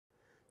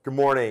Good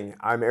morning.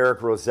 I'm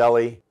Eric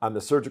Roselli. I'm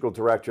the surgical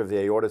director of the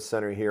Aorta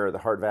Center here at the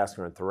Heart,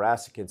 Vascular, and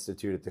Thoracic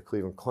Institute at the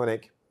Cleveland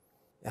Clinic.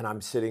 And I'm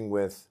sitting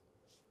with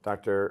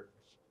Dr.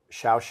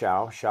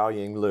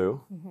 Xiaoying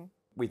Lou.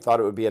 We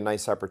thought it would be a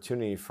nice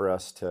opportunity for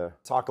us to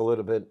talk a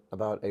little bit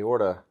about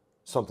aorta,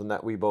 something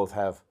that we both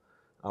have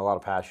a lot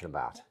of passion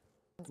about.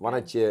 Why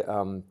don't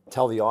you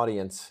tell the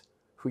audience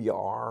who you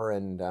are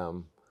and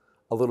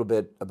a little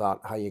bit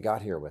about how you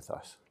got here with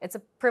us. It's a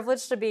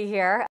privilege to be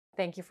here.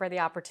 Thank you for the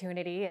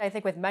opportunity. I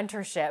think with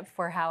mentorship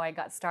for how I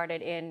got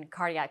started in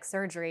cardiac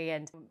surgery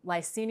and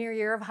my senior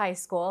year of high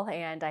school,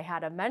 and I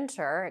had a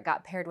mentor,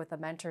 got paired with a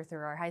mentor through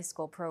our high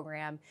school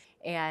program,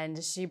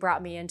 and she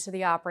brought me into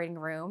the operating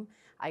room.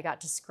 I got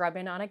to scrub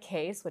in on a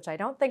case, which I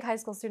don't think high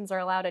school students are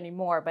allowed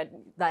anymore,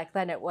 but back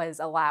then it was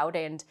allowed,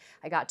 and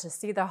I got to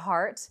see the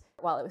heart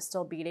while it was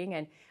still beating,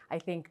 and I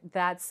think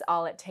that's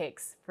all it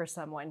takes for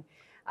someone.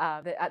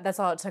 That's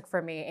all it took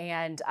for me,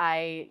 and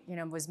I,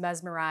 was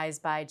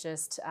mesmerized by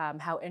just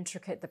how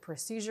intricate the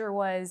procedure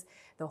was,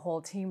 the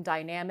whole team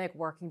dynamic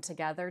working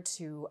together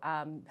to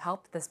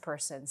help this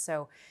person,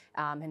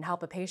 and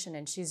help a patient.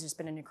 And she's just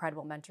been an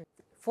incredible mentor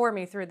for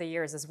me through the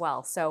years as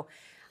well. So,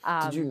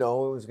 did you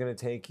know it was going to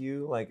take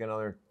you like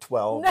another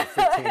 12 or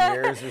 15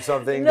 years or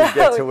something to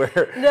get to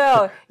where?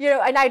 No,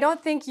 and I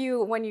don't think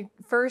when you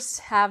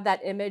first have that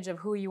image of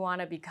who you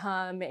want to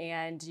become,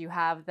 and you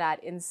have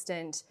that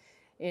instant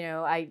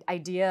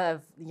idea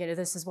of,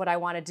 this is what I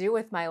want to do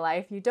with my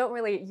life. You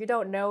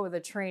don't know the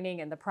training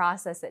and the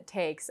process it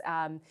takes.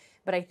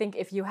 But I think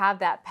if you have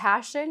that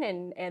passion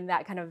and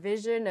that kind of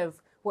vision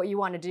of what you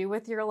want to do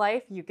with your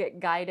life, you get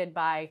guided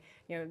by,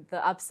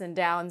 the ups and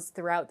downs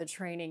throughout the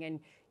training,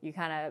 and you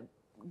kind of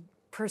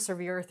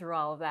persevere through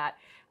all of that.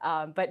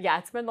 But yeah,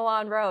 it's been a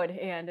long road,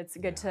 and it's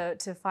good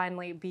to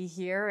finally be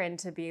here and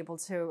to be able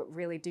to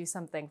really do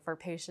something for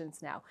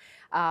patients now.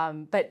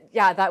 But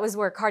yeah, that was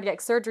where cardiac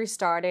surgery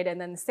started.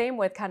 And then the same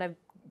with kind of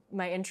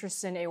my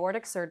interest in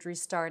aortic surgery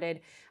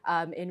started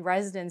in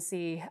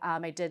residency.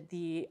 I did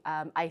the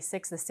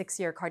I6, the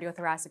 6-year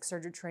cardiothoracic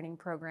surgery training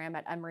program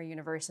at Emory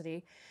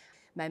University.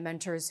 My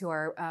mentors, who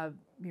are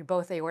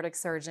both aortic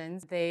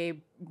surgeons,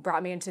 they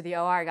brought me into the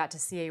OR. I got to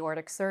see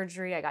aortic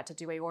surgery. I got to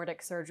do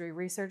aortic surgery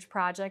research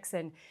projects,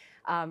 and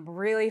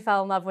really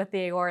fell in love with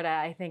the aorta.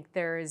 I think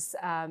there's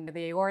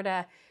the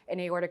aorta and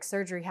aortic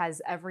surgery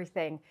has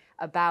everything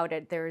about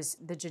it. There's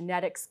the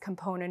genetics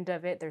component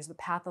of it. There's the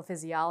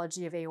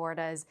pathophysiology of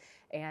aortas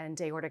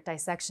and aortic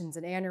dissections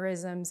and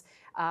aneurysms.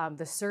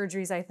 The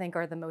surgeries, I think,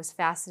 are the most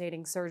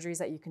fascinating surgeries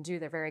that you can do.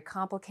 They're very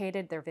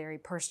complicated. They're very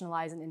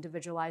personalized and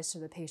individualized to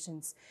the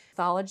patient's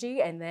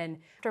pathology. And then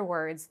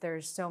afterwards,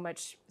 there's so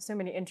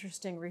many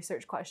interesting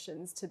research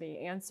questions to be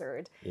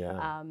answered.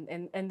 Yeah.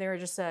 And they're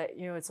just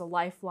it's a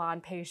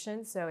lifelong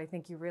patient. So I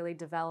think you really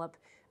develop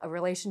a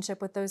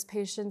relationship with those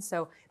patients.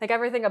 So like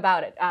everything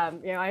about it,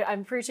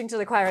 I'm preaching to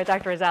the choir with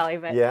Dr. Roselli,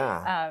 but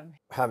yeah.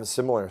 I have a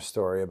similar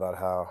story about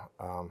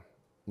how,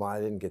 I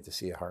didn't get to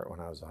see a heart when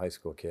I was a high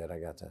school kid. I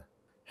got to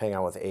hang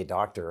out with a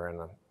doctor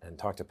and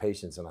talk to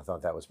patients, and I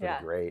thought that was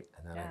pretty great.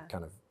 And then I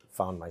kind of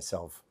found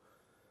myself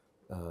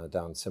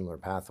down a similar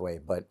pathway.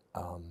 But,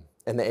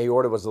 and the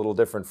aorta was a little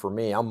different for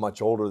me. I'm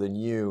much older than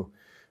you,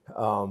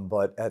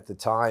 but at the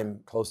time,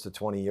 close to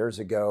 20 years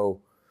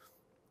ago,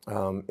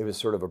 it was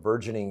sort of a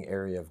burgeoning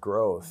area of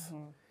growth.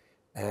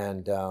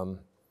 And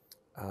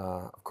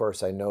of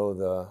course, I know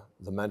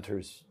the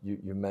mentors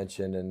you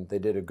mentioned, and they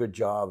did a good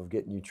job of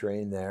getting you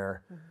trained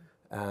there.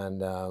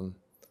 And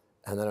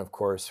then, of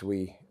course,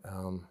 we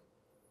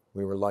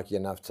were lucky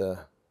enough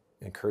to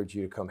encourage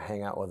you to come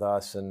hang out with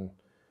us and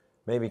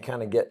maybe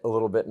kind of get a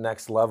little bit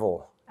next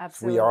level.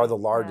 Absolutely. We are the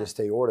largest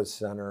aorta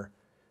center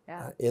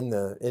in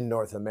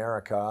North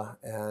America,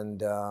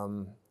 and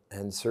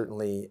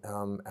certainly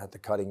at the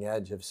cutting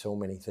edge of so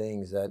many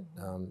things that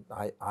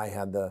I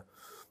had the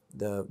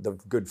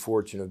good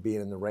fortune of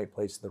being in the right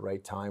place at the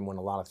right time when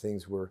a lot of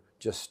things were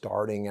just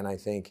starting. And I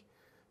think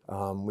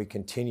we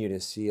continue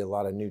to see a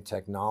lot of new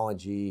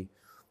technology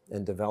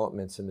and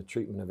developments in the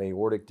treatment of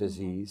aortic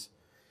disease.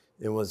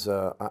 It was,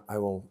 I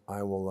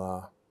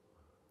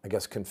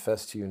guess,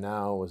 confess to you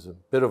now, was a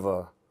bit of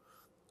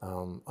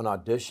an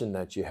audition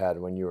that you had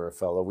when you were a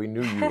fellow. We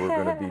knew you were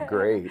going to be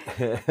great.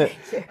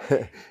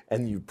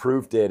 And you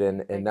proved it,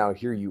 and now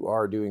here you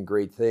are doing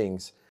great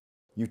things.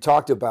 You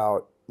talked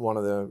about one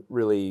of the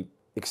really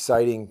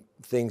exciting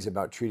things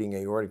about treating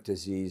aortic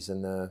disease,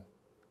 and the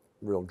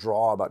real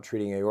draw about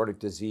treating aortic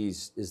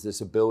disease is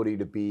this ability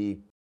to be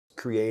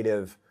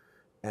creative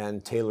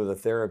and tailor the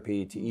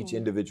therapy to each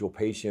individual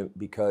patient,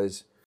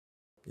 because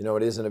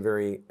it isn't a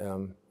very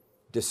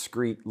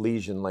discrete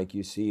lesion like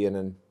you see in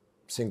a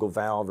single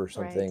valve or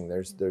something.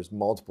 There's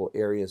multiple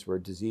areas where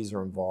disease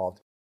are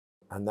involved,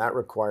 and that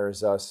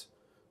requires us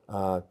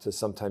to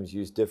sometimes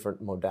use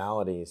different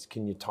modalities.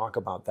 Can you talk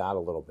about that a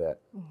little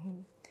bit?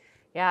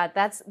 Yeah,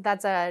 that's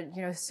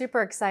a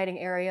super exciting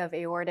area of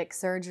aortic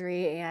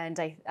surgery, and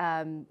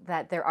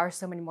that there are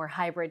so many more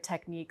hybrid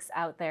techniques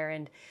out there.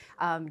 And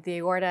the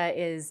aorta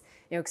is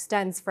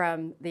extends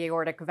from the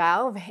aortic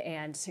valve,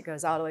 and it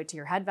goes all the way to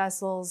your head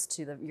vessels,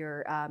 to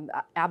your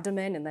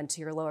abdomen, and then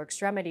to your lower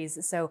extremities.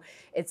 So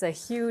it's a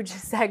huge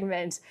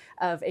segment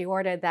of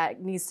aorta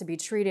that needs to be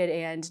treated.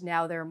 And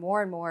now there are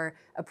more and more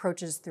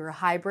approaches through a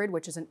hybrid,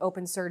 which is an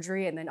open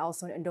surgery, and then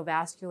also an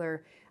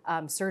endovascular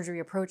surgery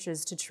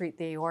approaches to treat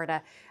the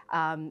aorta,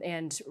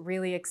 and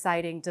really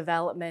exciting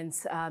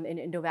developments in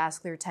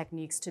endovascular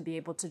techniques to be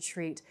able to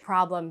treat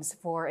problems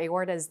for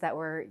aortas that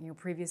were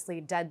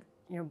previously dead,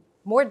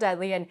 more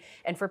deadly, and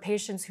for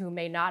patients who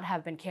may not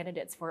have been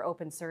candidates for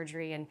open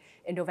surgery. And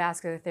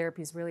endovascular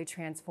therapy has really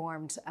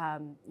transformed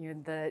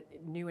the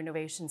new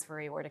innovations for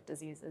aortic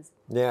diseases.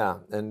 Yeah,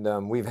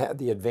 and we've had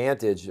the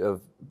advantage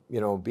of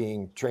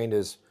being trained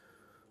as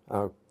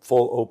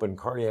full open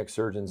cardiac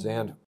surgeons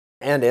and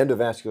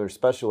endovascular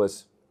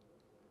specialists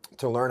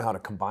to learn how to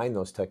combine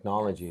those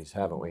technologies,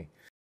 haven't we?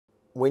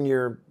 When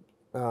you're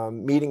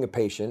meeting a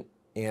patient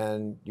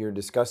and you're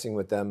discussing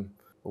with them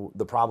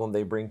the problem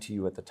they bring to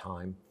you at the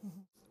time,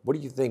 what do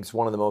you think is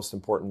one of the most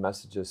important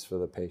messages for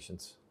the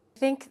patients? I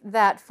think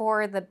that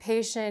for the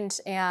patient,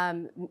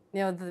 the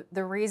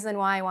reason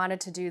why I wanted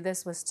to do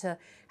this was to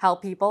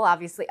help people.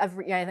 Obviously, I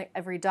think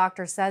every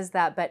doctor says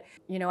that, but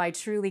I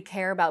truly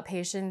care about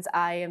patients.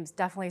 I am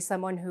definitely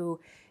someone who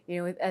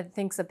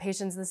thinks of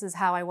patients. This is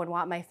how I would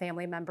want my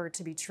family member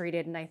to be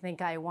treated, and I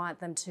think I want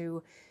them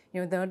to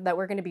that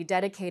we're going to be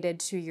dedicated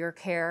to your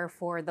care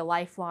for the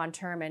lifelong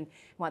term, and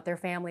want their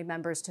family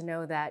members to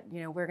know that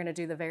we're going to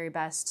do the very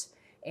best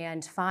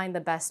and find the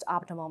best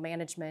optimal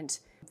management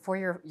for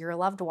your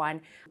loved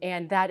one.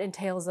 And that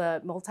entails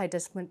a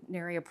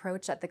multidisciplinary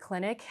approach at the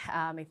clinic.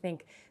 I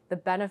think the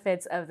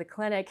benefits of the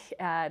clinic,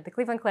 the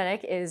Cleveland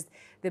Clinic, is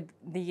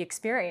the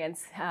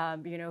experience,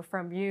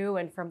 from you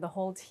and from the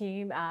whole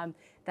team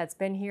that's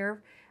been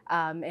here,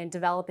 and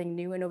developing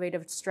new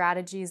innovative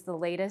strategies, the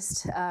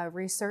latest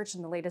research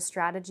and the latest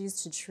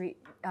strategies to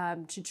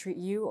treat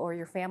you or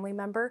your family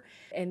member.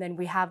 And then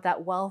we have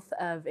that wealth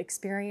of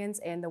experience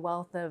and the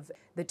wealth of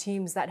the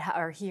teams that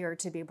are here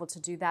to be able to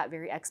do that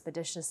very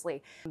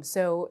expeditiously.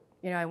 So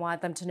I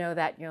want them to know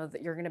that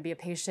that you're going to be a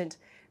patient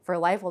for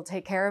life. We'll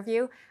take care of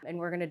you, and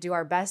we're going to do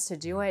our best to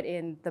do it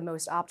in the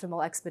most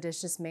optimal,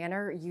 expeditious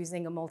manner,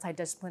 using a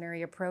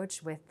multidisciplinary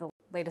approach with the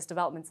latest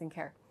developments in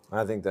care.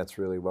 I think that's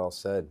really well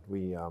said.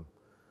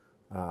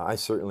 I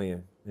certainly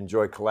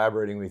enjoy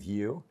collaborating with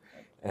you,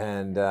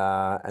 and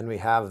we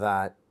have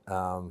that,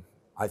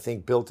 I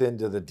think, built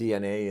into the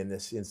DNA in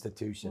this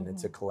institution.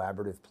 It's a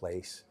collaborative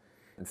place,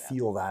 and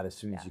feel that as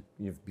soon as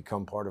you've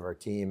become part of our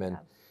team,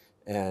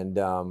 and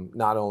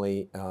not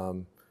only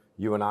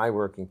you and I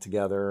working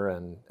together,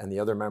 and the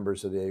other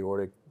members of the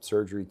aortic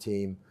surgery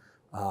team,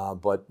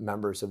 but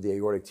members of the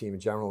aortic team in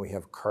general. We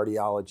have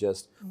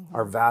cardiologists.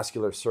 Our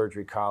vascular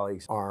surgery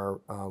colleagues are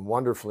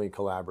wonderfully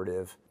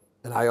collaborative.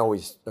 And I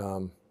always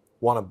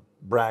want to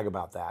brag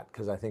about that,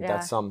 because I think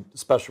that's some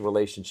special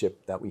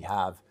relationship that we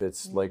have.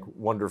 It's like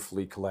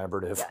wonderfully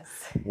collaborative,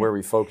 where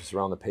we focus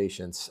around the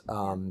patients,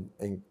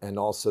 and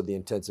also the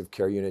intensive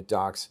care unit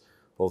docs,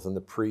 both in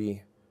the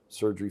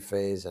pre-surgery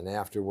phase and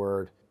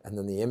afterward. And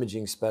then the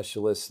imaging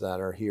specialists that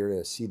are here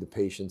to see the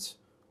patients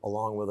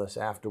along with us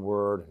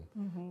afterward,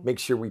 and make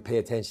sure we pay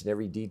attention to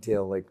every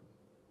detail, like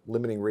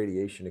limiting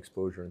radiation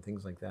exposure and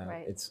things like that.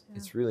 Right.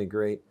 It's really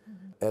great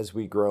as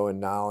we grow in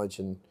knowledge,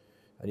 and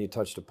you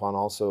touched upon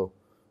also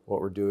what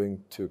we're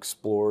doing to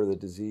explore the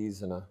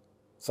disease in a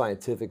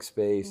scientific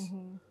space.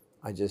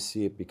 I just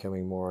see it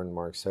becoming more and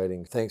more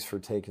exciting. Thanks for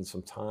taking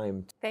some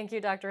time. Thank you,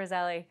 Dr.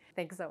 Roselli.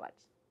 Thanks so much.